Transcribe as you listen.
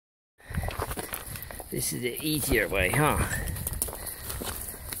This is the easier way, huh?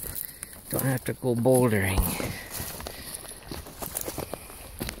 Don't have to go bouldering.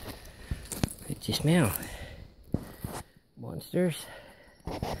 What you smell? Monsters?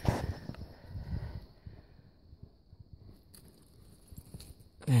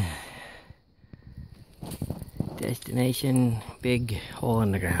 Destination, big hole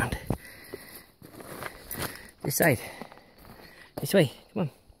in the ground. This side. This way, come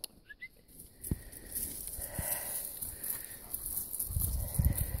on.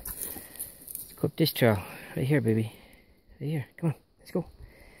 Let's go up this trail. Right here, baby. Right here, come on, let's go.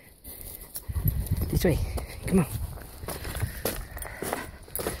 This way, come on.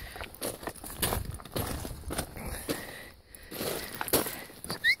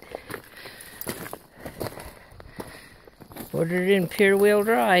 Put it in pure wheel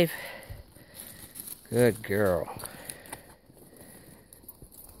drive. Good girl.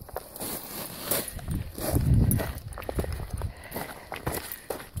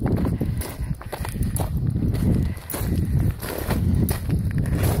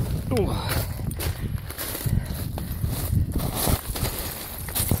 Ooh.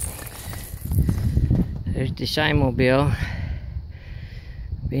 There's the Shy Mobile.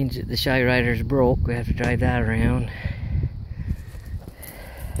 Means that the Shy Rider's broke. We have to drive that around.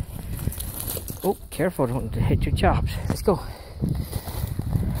 Oh, careful, don't hit your chops. Let's go.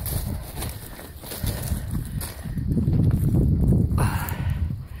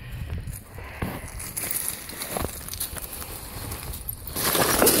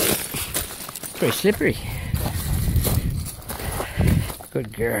 Pretty slippery.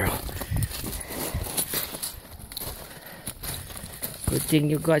 Good girl. Good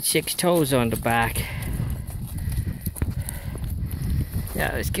thing you got 6 toes on the back.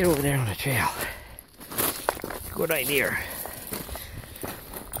 Yeah, let's get over there on the trail. Good idea.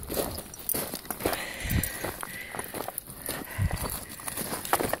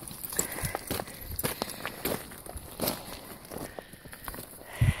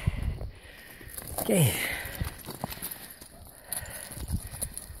 Okay.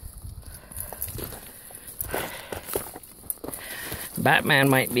 Batman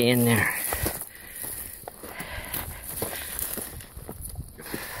might be in there.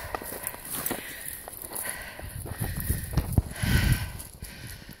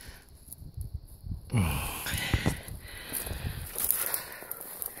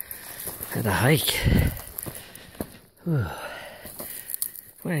 Had a hike. Whew.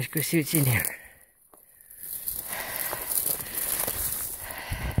 Come on, let's go see what's in here.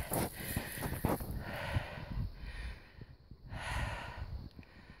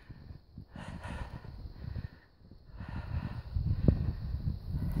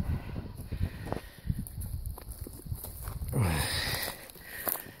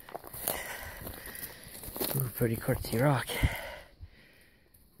 Ooh, pretty quartzy rock.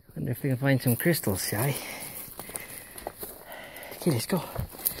 Wonder if we can find some crystals, Shy. Okay, let's go.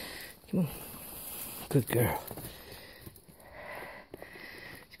 Come on. Good girl.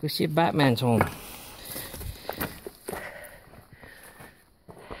 Let's go see if Batman's home.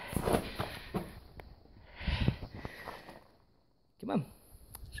 Come on.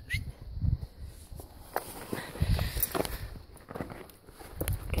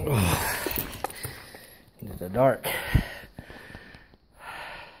 Oh, into the dark.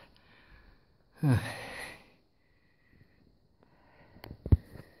 Huh.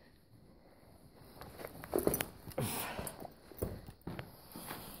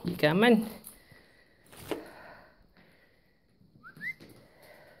 You coming?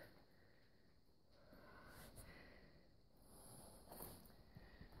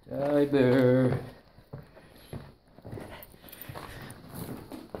 Tiger.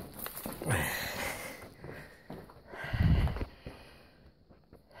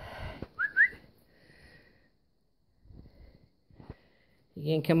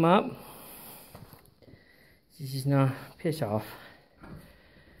 You can come up. This is not piss off.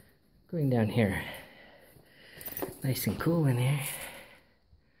 Going down here. Nice and cool in here.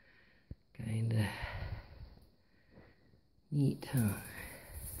 Kinda neat, huh?